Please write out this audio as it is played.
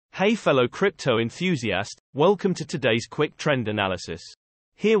Hey fellow crypto enthusiast, welcome to today's quick trend analysis.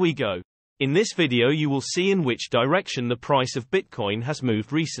 Here we go. In this video you will see in which direction the price of Bitcoin has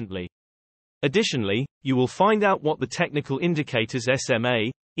moved recently. Additionally, you will find out what the technical indicators SMA,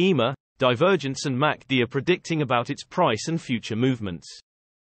 EMA, divergence and MACD are predicting about its price and future movements.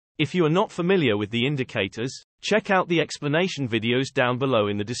 If you are not familiar with the indicators, check out the explanation videos down below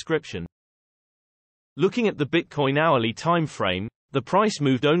in the description. Looking at the Bitcoin hourly time frame, the price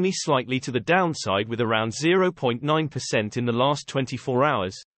moved only slightly to the downside with around 0.9% in the last 24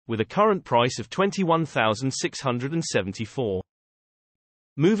 hours, with a current price of $21,674.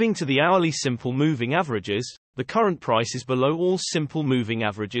 Moving to the hourly simple moving averages, the current price is below all simple moving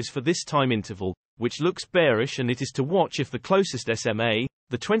averages for this time interval, which looks bearish, and it is to watch if the closest SMA,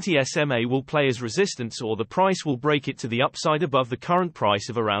 the 20 SMA, will play as resistance or the price will break it to the upside above the current price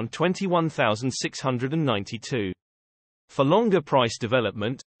of around $21,692. For longer price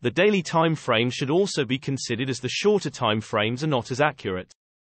development, the daily time frame should also be considered, as the shorter time frames are not as accurate.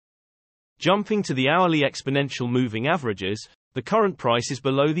 Jumping to the hourly exponential moving averages, the current price is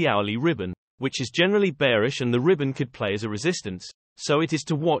below the hourly ribbon, which is generally bearish, and the ribbon could play as a resistance, so it is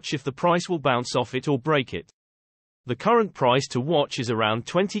to watch if the price will bounce off it or break it. The current price to watch is around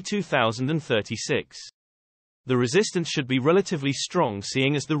 22,036. The resistance should be relatively strong,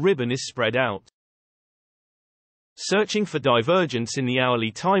 seeing as the ribbon is spread out. Searching for divergence in the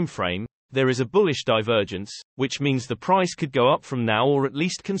hourly time frame, there is a bullish divergence, which means the price could go up from now or at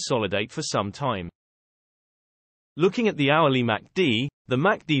least consolidate for some time. Looking at the hourly MACD, the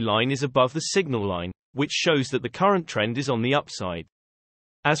MACD line is above the signal line, which shows that the current trend is on the upside.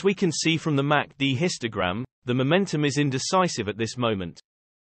 As we can see from the MACD histogram, the momentum is indecisive at this moment.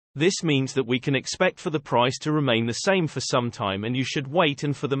 This means that we can expect for the price to remain the same for some time, and you should wait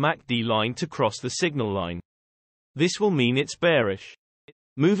and for the MACD line to cross the signal line. This will mean it's bearish.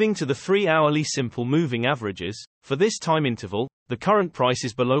 Moving to the 3-hourly simple moving averages, for this time interval, the current price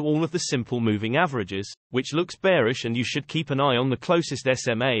is below all of the simple moving averages, which looks bearish, and you should keep an eye on the closest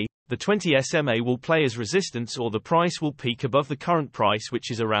SMA. The 20 SMA will play as resistance or the price will peak above the current price, which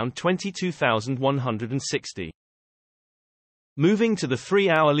is around 22,160. Moving to the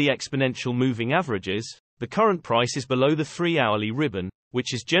 3-hourly exponential moving averages, the current price is below the 3-hourly ribbon,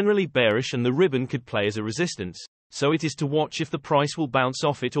 which is generally bearish, and the ribbon could play as a resistance, so it is to watch if the price will bounce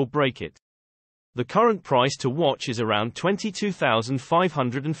off it or break it. The current price to watch is around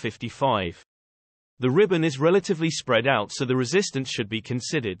 22,555. The ribbon is relatively spread out, so the resistance should be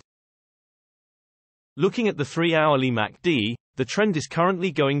considered. Looking at the 3-hourly MACD, the trend is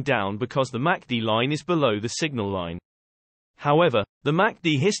currently going down because the MACD line is below the signal line. However, the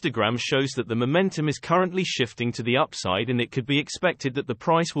MACD histogram shows that the momentum is currently shifting to the upside, and it could be expected that the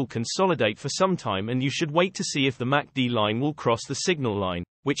price will consolidate for some time, and you should wait to see if the MACD line will cross the signal line,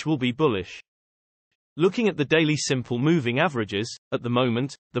 which will be bullish. Looking at the daily simple moving averages, at the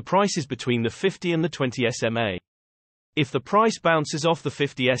moment, the price is between the 50 and the 20 SMA. If the price bounces off the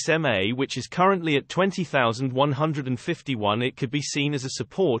 50 SMA, which is currently at 20,151, it could be seen as a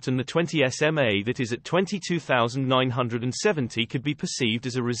support, and the 20 SMA, that is at 22,970, could be perceived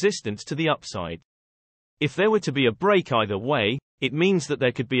as a resistance to the upside. If there were to be a break either way, it means that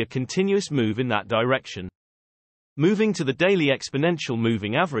there could be a continuous move in that direction. Moving to the daily exponential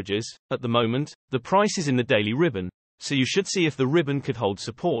moving averages, at the moment, the price is in the daily ribbon, so you should see if the ribbon could hold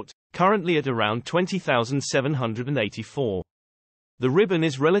support, currently at around 20,784. The ribbon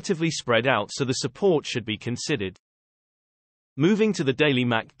is relatively spread out, so the support should be considered. Moving to the daily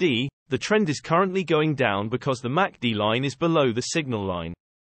MACD, the trend is currently going down because the MACD line is below the signal line.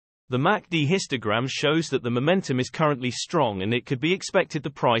 The MACD histogram shows that the momentum is currently strong, and it could be expected the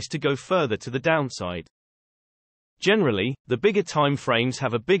price to go further to the downside. Generally, the bigger time frames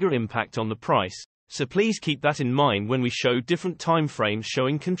have a bigger impact on the price, so please keep that in mind when we show different time frames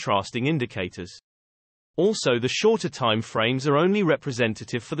showing contrasting indicators. Also, the shorter time frames are only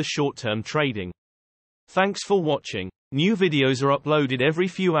representative for the short-term trading. Thanks for watching. New videos are uploaded every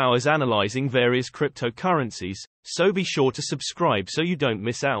few hours analyzing various cryptocurrencies, so be sure to subscribe so you don't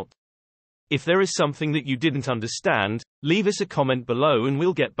miss out. If there is something that you didn't understand, leave us a comment below and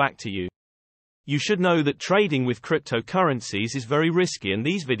we'll get back to you. You should know that trading with cryptocurrencies is very risky, and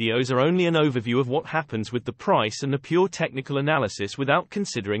these videos are only an overview of what happens with the price and a pure technical analysis without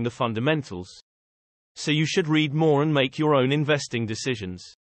considering the fundamentals. So you should read more and make your own investing decisions.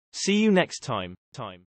 See you next time.